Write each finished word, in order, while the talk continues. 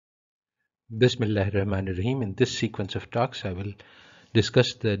Bismillahirrahmanirrahim. In this sequence of talks, I will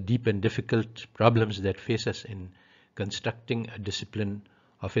discuss the deep and difficult problems that face us in constructing a discipline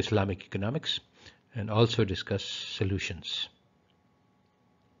of Islamic economics and also discuss solutions.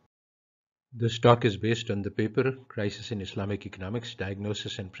 This talk is based on the paper Crisis in Islamic Economics,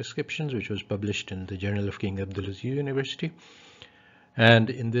 Diagnosis and Prescriptions, which was published in the Journal of King Abdulaziz University. And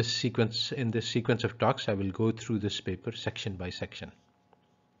in this sequence of talks, I will go through this paper section by section.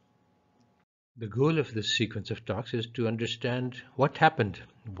 The goal of this sequence of talks is to understand what happened.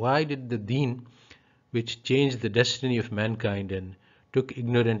 Why did the deen, which changed the destiny of mankind and took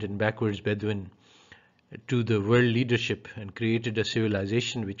ignorant and backwards Bedouin to the world leadership and created a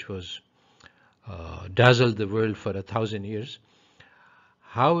civilization which was dazzled the world for 1,000 years,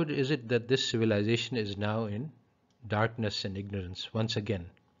 how is it that this civilization is now in darkness and ignorance once again?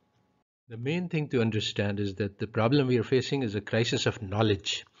 The main thing to understand is that the problem we are facing is a crisis of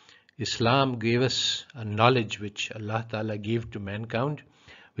knowledge. Islam gave us a knowledge which Allah Ta'ala gave to mankind,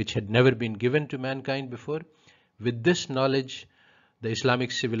 which had never been given to mankind before. With this knowledge, the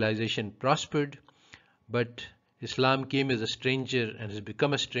Islamic civilization prospered, but Islam came as a stranger and has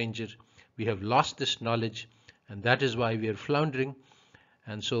become a stranger. We have lost this knowledge, and that is why we are floundering.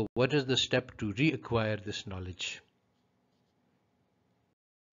 And so what is the step to reacquire this knowledge?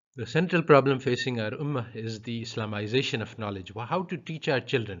 The central problem facing our ummah is the Islamization of knowledge. How to teach our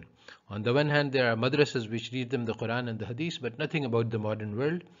children? On the one hand, there are madrasas which read them the Quran and the Hadith, but nothing about the modern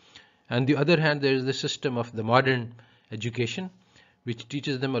world. On the other hand, there is the system of the modern education, which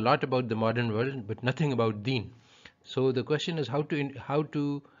teaches them a lot about the modern world, but nothing about deen. So the question is how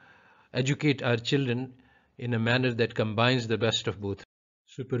to educate our children in a manner that combines the best of both.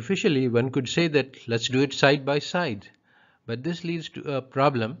 Superficially, one could say that let's do it side by side. But this leads to a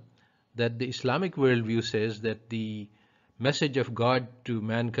problem that the Islamic worldview says that the message of God to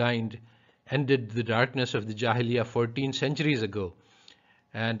mankind ended the darkness of the Jahiliyyah 14 centuries ago.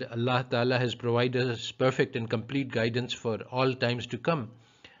 And Allah Ta'ala has provided us perfect and complete guidance for all times to come.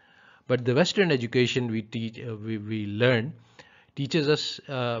 But the Western education we learn teaches us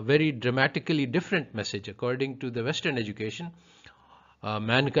a very dramatically different message. According to the Western education,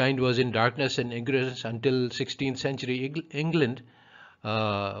 mankind was in darkness and ignorance until 16th century England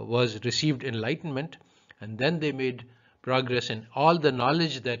received enlightenment, and then they made progress, and all the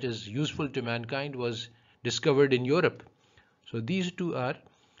knowledge that is useful to mankind was discovered in Europe. So these two are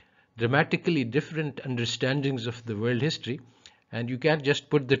dramatically different understandings of the world history, and you can't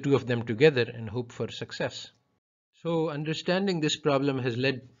just put the two of them together and hope for success. So understanding this problem has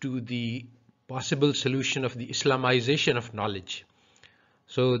led to the possible solution of the Islamization of knowledge.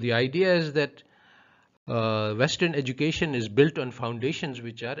 So the idea is that Western education is built on foundations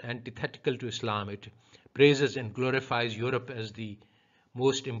which are antithetical to Islam. It praises and glorifies Europe as the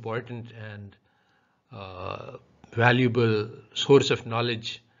most important and valuable source of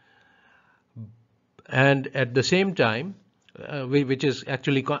knowledge, and at the same time, which is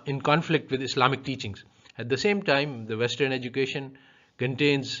actually in conflict with Islamic teachings. At the same time, the Western education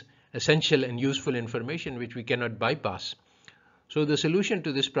contains essential and useful information which we cannot bypass. So the solution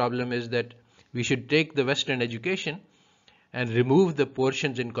to this problem is that we should take the Western education and remove the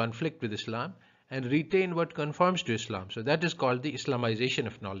portions in conflict with Islam and retain what conforms to Islam. So that is called the Islamization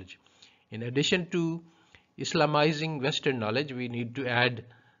of knowledge. In addition to Islamizing Western knowledge, we need to add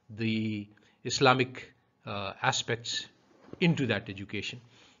the Islamic aspects into that education.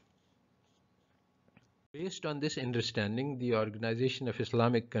 Based on this understanding, the Organization of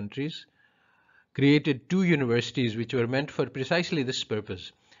Islamic Countries created two universities which were meant for precisely this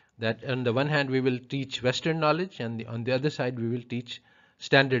purpose. That on the one hand we will teach Western knowledge, and on the other side we will teach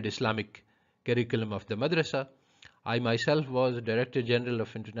standard Islamic curriculum of the madrasa. I myself was Director General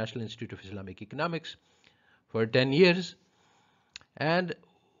of International Institute of Islamic Economics for 10 years. And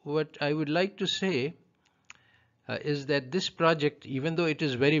what I would like to say is that this project, even though it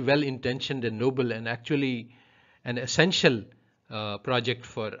is very well intentioned and noble and actually an essential project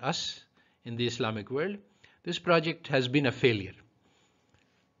for us in the Islamic world, this project has been a failure.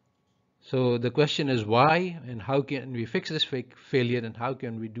 So the question is why, and how can we fix this failure, and how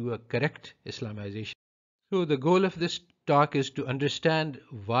can we do a correct Islamization? So the goal of this talk is to understand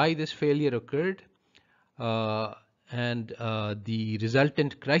why this failure occurred and the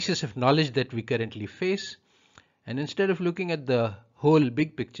resultant crisis of knowledge that we currently face. And instead of looking at the whole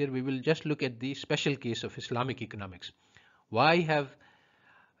big picture, we will just look at the special case of Islamic economics. Why have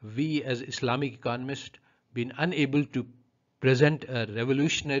we as Islamic economists been unable to present a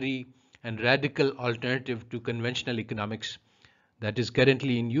revolutionary and radical alternative to conventional economics that is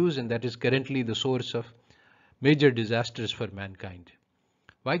currently in use and that is currently the source of major disasters for mankind?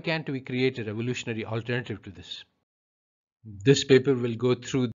 Why can't we create a revolutionary alternative to this? This paper will go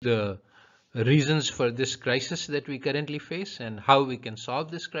through the reasons for this crisis that we currently face and how we can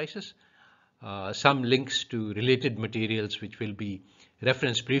solve this crisis. Some links to related materials which will be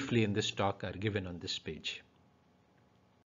referenced briefly in this talk are given on this page.